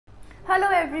Hello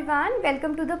everyone,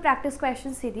 welcome to the practice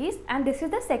question series, and this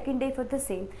is the second day for the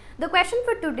same. The question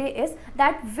for today is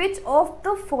that which of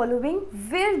the following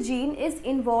vir gene is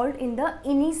involved in the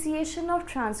initiation of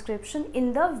transcription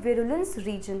in the virulence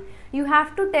region. You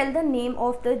have to tell the name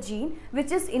of the gene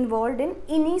which is involved in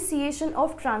initiation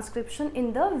of transcription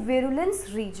in the virulence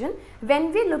region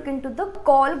when we look into the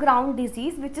gall ground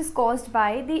disease which is caused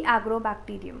by the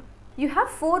agrobacterium. You have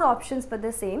four options for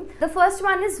the same. The first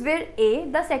one is vir A,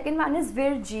 the second one is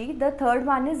vir G, the third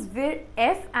one is vir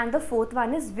F, and the fourth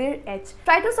one is vir H.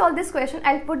 Try to solve this question.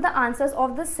 I'll put the answers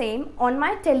of the same on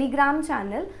my Telegram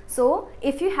channel. So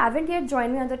if you haven't yet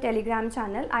joined me on the Telegram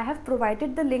channel, I have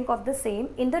provided the link of the same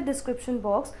in the description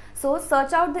box. So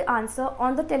search out the answer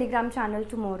on the Telegram channel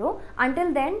tomorrow.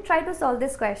 Until then, try to solve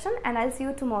this question and I'll see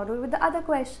you tomorrow with the other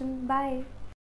question. Bye.